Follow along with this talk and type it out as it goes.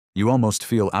You almost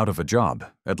feel out of a job,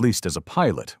 at least as a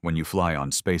pilot, when you fly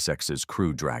on SpaceX's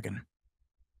Crew Dragon.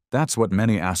 That's what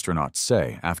many astronauts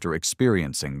say after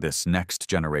experiencing this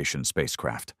next-generation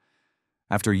spacecraft.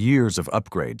 After years of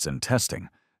upgrades and testing,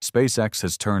 SpaceX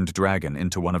has turned Dragon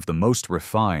into one of the most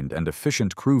refined and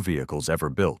efficient crew vehicles ever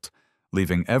built,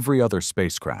 leaving every other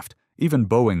spacecraft, even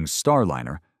Boeing's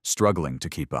Starliner, struggling to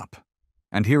keep up.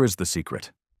 And here is the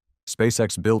secret.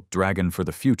 SpaceX built Dragon for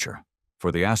the future,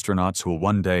 for the astronauts who'll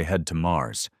one day head to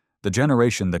Mars, the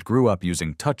generation that grew up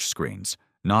using touchscreens,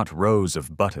 not rows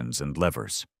of buttons and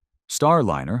levers.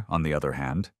 Starliner, on the other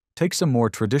hand, takes a more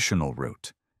traditional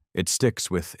route. It sticks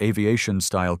with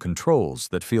aviation-style controls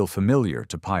that feel familiar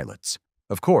to pilots.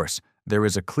 Of course, there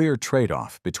is a clear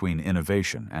trade-off between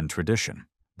innovation and tradition.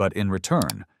 But in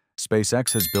return,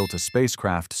 SpaceX has built a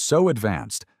spacecraft so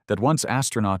advanced that once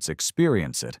astronauts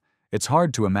experience it, it's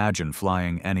hard to imagine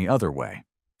flying any other way.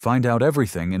 Find out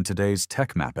everything in today's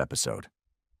Techmap episode.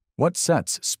 What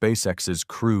sets SpaceX's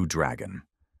Crew Dragon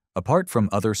apart from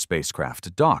other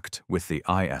spacecraft docked with the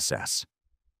ISS?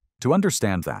 To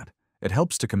understand that, it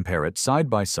helps to compare it side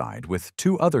by side with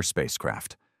two other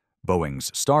spacecraft,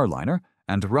 Boeing's Starliner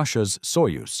and Russia's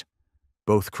Soyuz.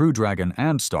 Both Crew Dragon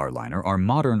and Starliner are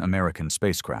modern American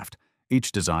spacecraft,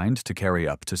 each designed to carry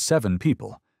up to 7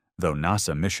 people, though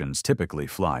NASA missions typically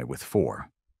fly with 4.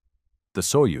 The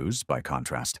Soyuz, by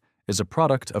contrast, is a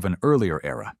product of an earlier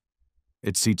era.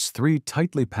 It seats 3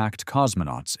 tightly packed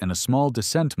cosmonauts in a small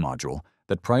descent module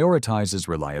that prioritizes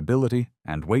reliability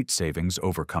and weight savings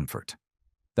over comfort.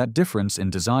 That difference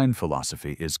in design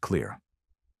philosophy is clear.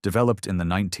 Developed in the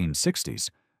 1960s,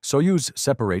 Soyuz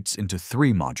separates into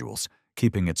 3 modules,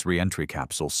 keeping its re-entry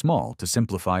capsule small to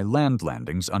simplify land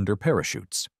landings under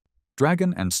parachutes.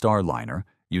 Dragon and Starliner,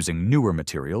 using newer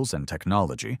materials and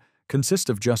technology,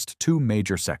 consist of just 2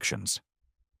 major sections.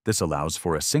 This allows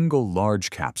for a single large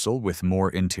capsule with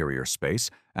more interior space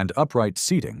and upright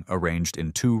seating arranged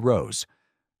in 2 rows.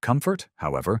 Comfort,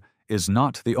 however, is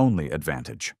not the only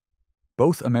advantage.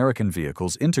 Both American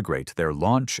vehicles integrate their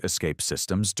launch-escape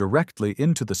systems directly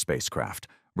into the spacecraft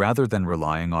rather than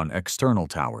relying on external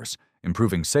towers,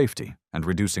 improving safety and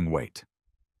reducing weight.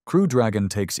 Crew Dragon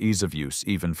takes ease of use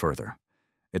even further.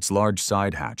 Its large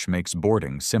side hatch makes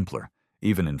boarding simpler,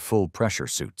 even in full-pressure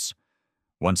suits.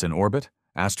 Once in orbit,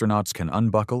 astronauts can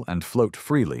unbuckle and float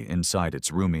freely inside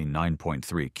its roomy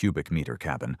 9.3 cubic meter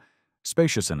cabin,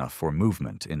 spacious enough for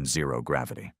movement in zero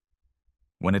gravity.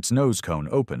 When its nose cone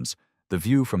opens, the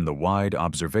view from the wide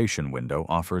observation window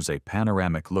offers a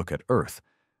panoramic look at Earth,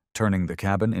 turning the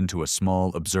cabin into a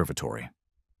small observatory.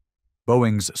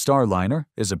 Boeing's Starliner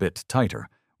is a bit tighter,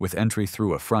 with entry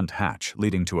through a front hatch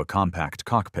leading to a compact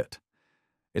cockpit.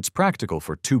 It's practical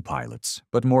for 2 pilots,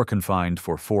 but more confined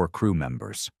for 4 crew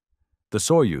members. The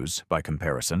Soyuz, by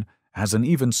comparison, has an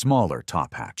even smaller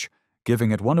top hatch,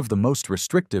 giving it one of the most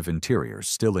restrictive interiors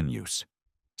still in use.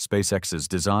 SpaceX's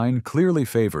design clearly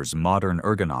favors modern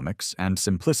ergonomics and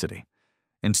simplicity.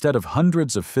 Instead of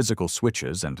hundreds of physical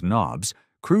switches and knobs,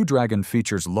 Crew Dragon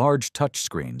features large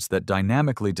touchscreens that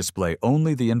dynamically display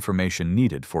only the information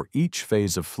needed for each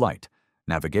phase of flight: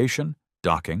 navigation,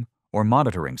 docking, or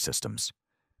monitoring systems.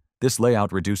 This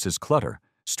layout reduces clutter,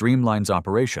 streamlines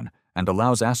operation, and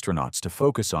allows astronauts to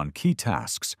focus on key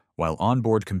tasks while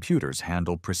onboard computers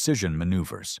handle precision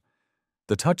maneuvers.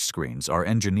 The touchscreens are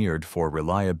engineered for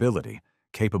reliability,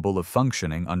 capable of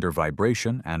functioning under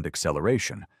vibration and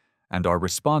acceleration, and are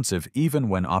responsive even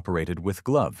when operated with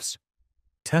gloves.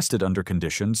 Tested under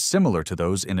conditions similar to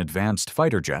those in advanced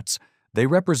fighter jets, they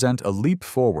represent a leap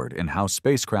forward in how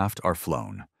spacecraft are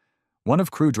flown. One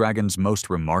of Crew Dragon's most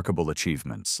remarkable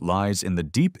achievements lies in the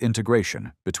deep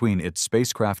integration between its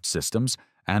spacecraft systems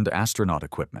and astronaut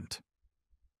equipment.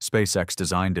 SpaceX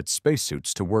designed its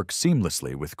spacesuits to work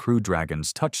seamlessly with Crew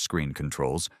Dragon's touchscreen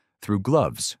controls through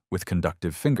gloves with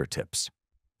conductive fingertips.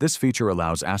 This feature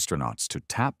allows astronauts to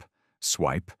tap,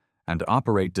 swipe, and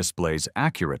operate displays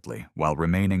accurately while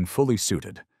remaining fully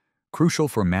suited, crucial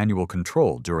for manual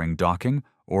control during docking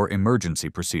or emergency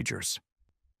procedures.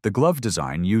 The glove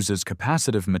design uses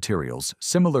capacitive materials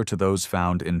similar to those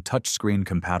found in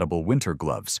touchscreen-compatible winter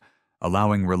gloves,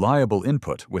 allowing reliable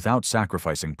input without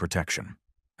sacrificing protection.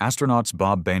 Astronauts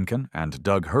Bob Behnken and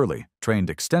Doug Hurley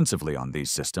trained extensively on these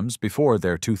systems before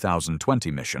their 2020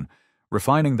 mission,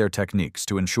 refining their techniques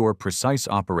to ensure precise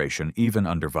operation even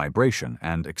under vibration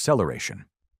and acceleration.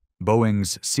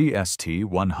 Boeing's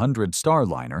CST-100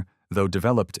 Starliner, though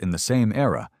developed in the same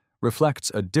era,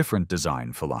 reflects a different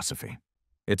design philosophy.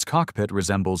 Its cockpit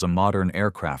resembles a modern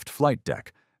aircraft flight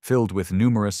deck, filled with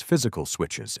numerous physical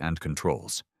switches and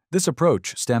controls. This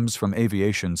approach stems from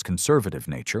aviation's conservative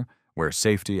nature, where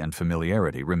safety and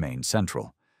familiarity remain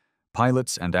central.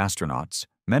 Pilots and astronauts,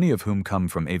 many of whom come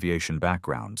from aviation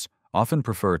backgrounds, often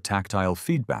prefer tactile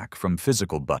feedback from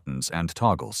physical buttons and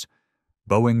toggles.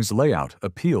 Boeing's layout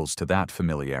appeals to that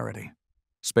familiarity.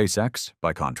 SpaceX,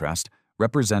 by contrast,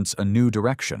 represents a new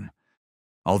direction.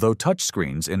 Although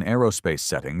touchscreens in aerospace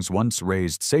settings once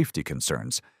raised safety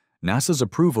concerns, NASA's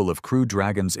approval of Crew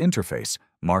Dragon's interface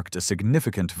marked a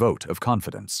significant vote of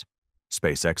confidence.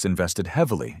 SpaceX invested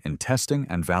heavily in testing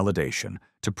and validation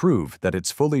to prove that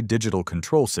its fully digital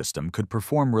control system could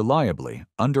perform reliably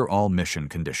under all mission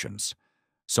conditions.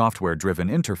 Software-driven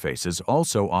interfaces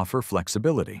also offer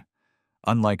flexibility.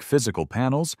 Unlike physical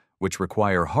panels, which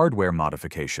require hardware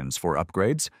modifications for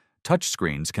upgrades,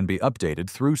 touchscreens can be updated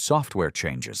through software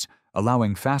changes,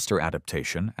 allowing faster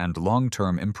adaptation and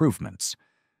long-term improvements.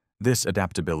 This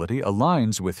adaptability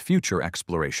aligns with future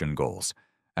exploration goals,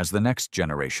 as the next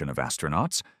generation of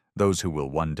astronauts, those who will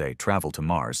one day travel to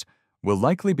Mars, will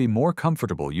likely be more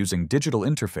comfortable using digital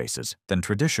interfaces than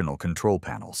traditional control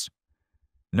panels.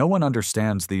 No one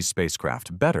understands these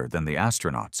spacecraft better than the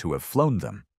astronauts who have flown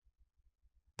them.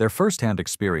 Their first-hand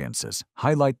experiences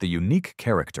highlight the unique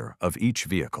character of each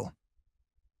vehicle.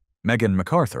 Megan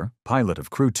MacArthur, pilot of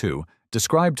Crew 2,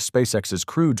 described SpaceX's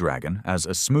Crew Dragon as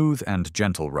a smooth and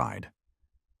gentle ride.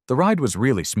 "The ride was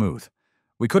really smooth.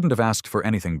 We couldn't have asked for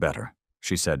anything better,"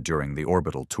 she said during the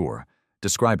orbital tour,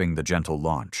 describing the gentle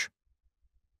launch.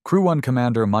 Crew 1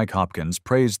 Commander Mike Hopkins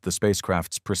praised the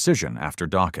spacecraft's precision after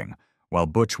docking, while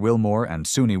Butch Wilmore and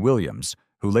Suni Williams,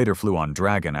 who later flew on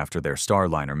Dragon after their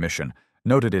Starliner mission,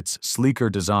 noted its sleeker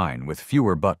design with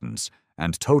fewer buttons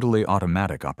and totally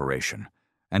automatic operation,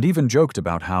 and even joked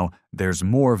about how there's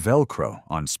more Velcro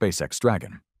on SpaceX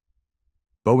Dragon.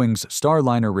 Boeing's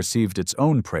Starliner received its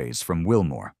own praise from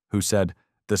Wilmore, who said,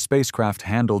 "The spacecraft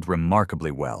handled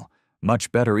remarkably well,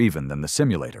 much better even than the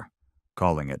simulator,"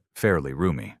 calling it fairly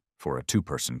roomy for a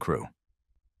two-person crew.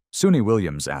 Suni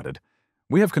Williams added,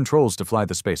 "We have controls to fly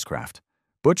the spacecraft.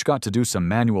 Butch got to do some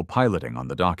manual piloting on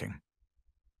the docking."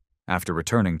 After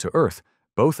returning to Earth,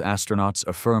 both astronauts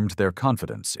affirmed their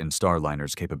confidence in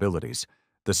Starliner's capabilities.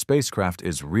 "The spacecraft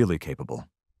is really capable.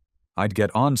 I'd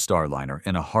get on Starliner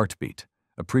in a heartbeat,"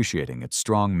 appreciating its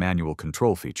strong manual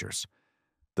control features.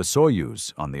 The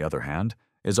Soyuz, on the other hand,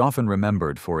 is often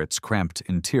remembered for its cramped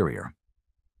interior.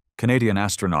 Canadian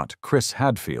astronaut Chris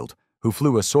Hadfield, who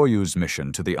flew a Soyuz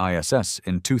mission to the ISS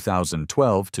in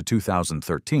 2012 to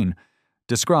 2013,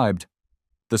 described,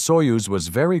 "The Soyuz was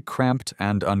very cramped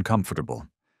and uncomfortable.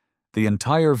 The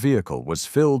entire vehicle was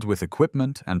filled with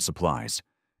equipment and supplies.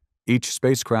 Each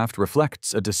spacecraft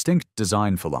reflects a distinct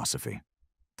design philosophy.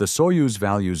 The Soyuz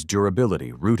values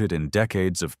durability rooted in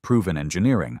decades of proven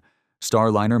engineering.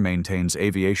 Starliner maintains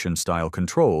aviation-style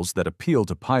controls that appeal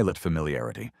to pilot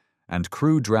familiarity, and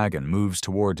Crew Dragon moves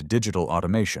toward digital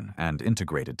automation and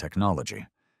integrated technology.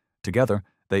 Together,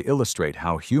 they illustrate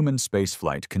how human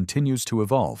spaceflight continues to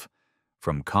evolve,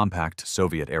 from compact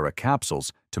Soviet-era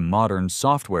capsules to modern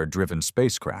software-driven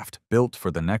spacecraft built for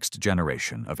the next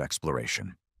generation of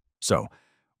exploration." So,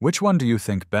 which one do you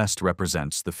think best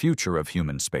represents the future of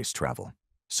human space travel?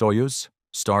 Soyuz,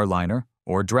 Starliner,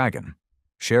 or Dragon?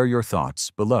 Share your thoughts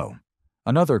below.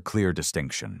 Another clear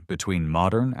distinction between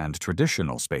modern and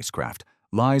traditional spacecraft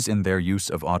lies in their use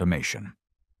of automation.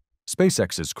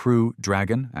 SpaceX's Crew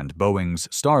Dragon and Boeing's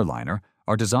Starliner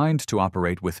are designed to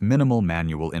operate with minimal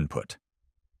manual input.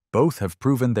 Both have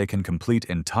proven they can complete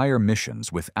entire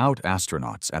missions without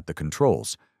astronauts at the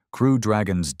controls. Crew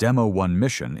Dragon's Demo 1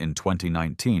 mission in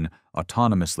 2019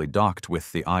 autonomously docked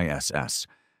with the ISS,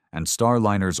 and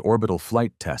Starliner's Orbital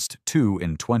Flight Test 2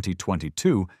 in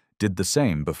 2022 did the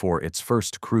same before its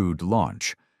first crewed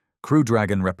launch. Crew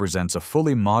Dragon represents a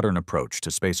fully modern approach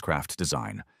to spacecraft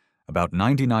design. About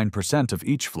 99% of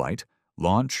each flight,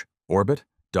 launch, orbit,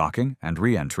 docking, and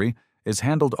re-entry is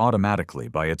handled automatically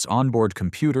by its onboard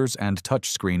computers and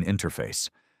touchscreen interface.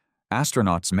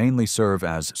 Astronauts mainly serve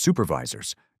as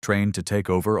supervisors, trained to take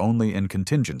over only in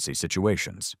contingency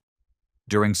situations.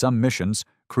 During some missions,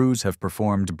 crews have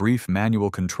performed brief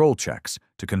manual control checks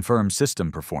to confirm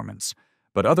system performance,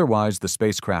 but otherwise the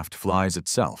spacecraft flies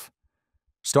itself.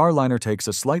 Starliner takes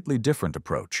a slightly different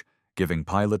approach, giving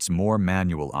pilots more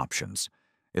manual options.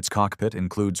 Its cockpit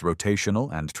includes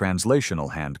rotational and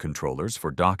translational hand controllers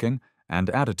for docking and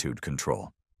attitude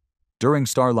control. During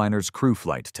Starliner's crew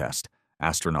flight test,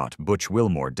 astronaut Butch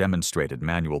Wilmore demonstrated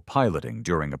manual piloting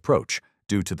during approach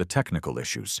due to the technical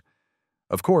issues.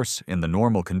 Of course, in the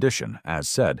normal condition, as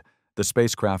said, the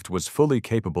spacecraft was fully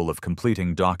capable of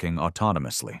completing docking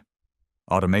autonomously.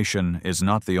 Automation is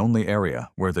not the only area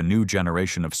where the new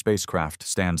generation of spacecraft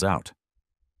stands out.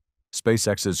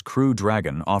 SpaceX's Crew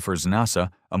Dragon offers NASA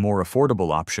a more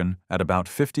affordable option at about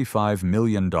 $55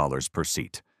 million per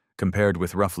seat, compared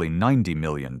with roughly $90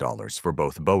 million for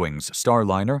both Boeing's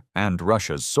Starliner and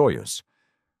Russia's Soyuz.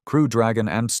 Crew Dragon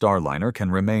and Starliner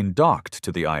can remain docked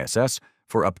to the ISS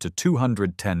for up to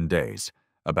 210 days,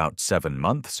 about 7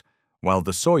 months, while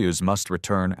the Soyuz must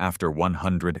return after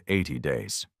 180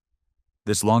 days.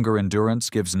 This longer endurance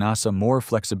gives NASA more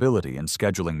flexibility in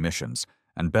scheduling missions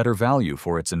and better value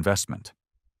for its investment.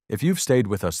 If you've stayed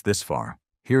with us this far,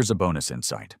 here's a bonus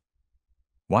insight.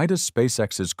 Why does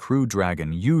SpaceX's Crew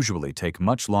Dragon usually take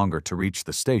much longer to reach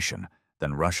the station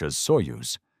than Russia's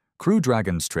Soyuz? Crew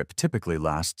Dragon's trip typically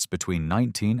lasts between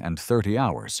 19 and 30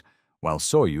 hours, while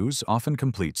Soyuz often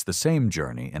completes the same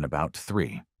journey in about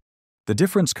 3. The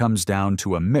difference comes down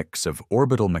to a mix of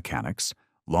orbital mechanics,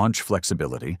 launch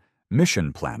flexibility,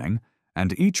 mission planning,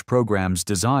 and each program's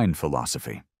design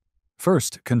philosophy.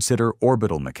 First, consider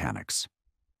orbital mechanics.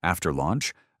 After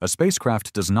launch, a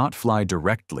spacecraft does not fly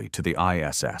directly to the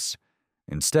ISS.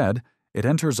 Instead, it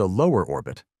enters a lower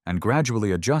orbit and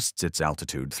gradually adjusts its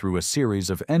altitude through a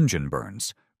series of engine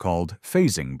burns, called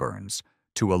phasing burns,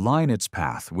 to align its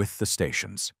path with the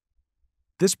station's.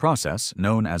 This process,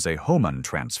 known as a Hohmann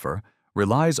transfer,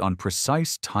 relies on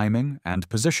precise timing and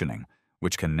positioning,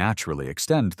 which can naturally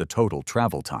extend the total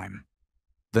travel time.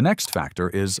 The next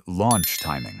factor is launch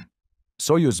timing.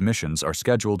 Soyuz missions are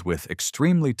scheduled with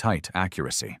extremely tight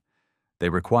accuracy. They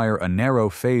require a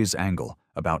narrow phase angle,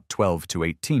 about 12 to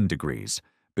 18 degrees,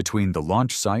 between the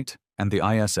launch site and the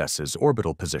ISS's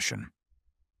orbital position.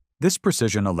 This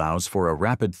precision allows for a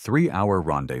rapid 3-hour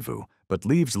rendezvous, but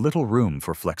leaves little room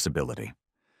for flexibility.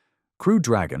 Crew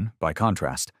Dragon, by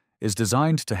contrast, is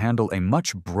designed to handle a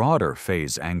much broader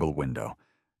phase angle window,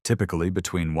 typically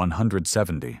between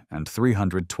 170 and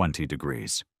 320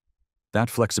 degrees. That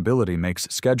flexibility makes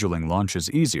scheduling launches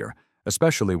easier,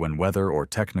 especially when weather or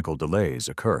technical delays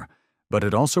occur, but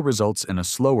it also results in a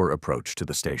slower approach to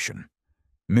the station.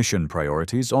 Mission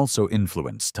priorities also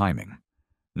influence timing.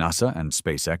 NASA and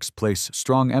SpaceX place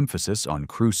strong emphasis on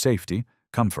crew safety,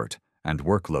 comfort, and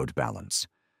workload balance.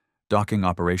 Docking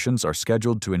operations are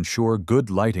scheduled to ensure good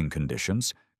lighting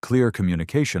conditions, clear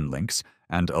communication links,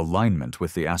 and alignment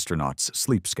with the astronauts'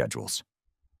 sleep schedules.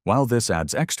 While this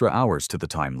adds extra hours to the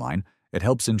timeline, it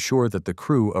helps ensure that the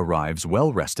crew arrives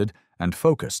well-rested and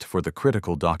focused for the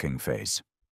critical docking phase.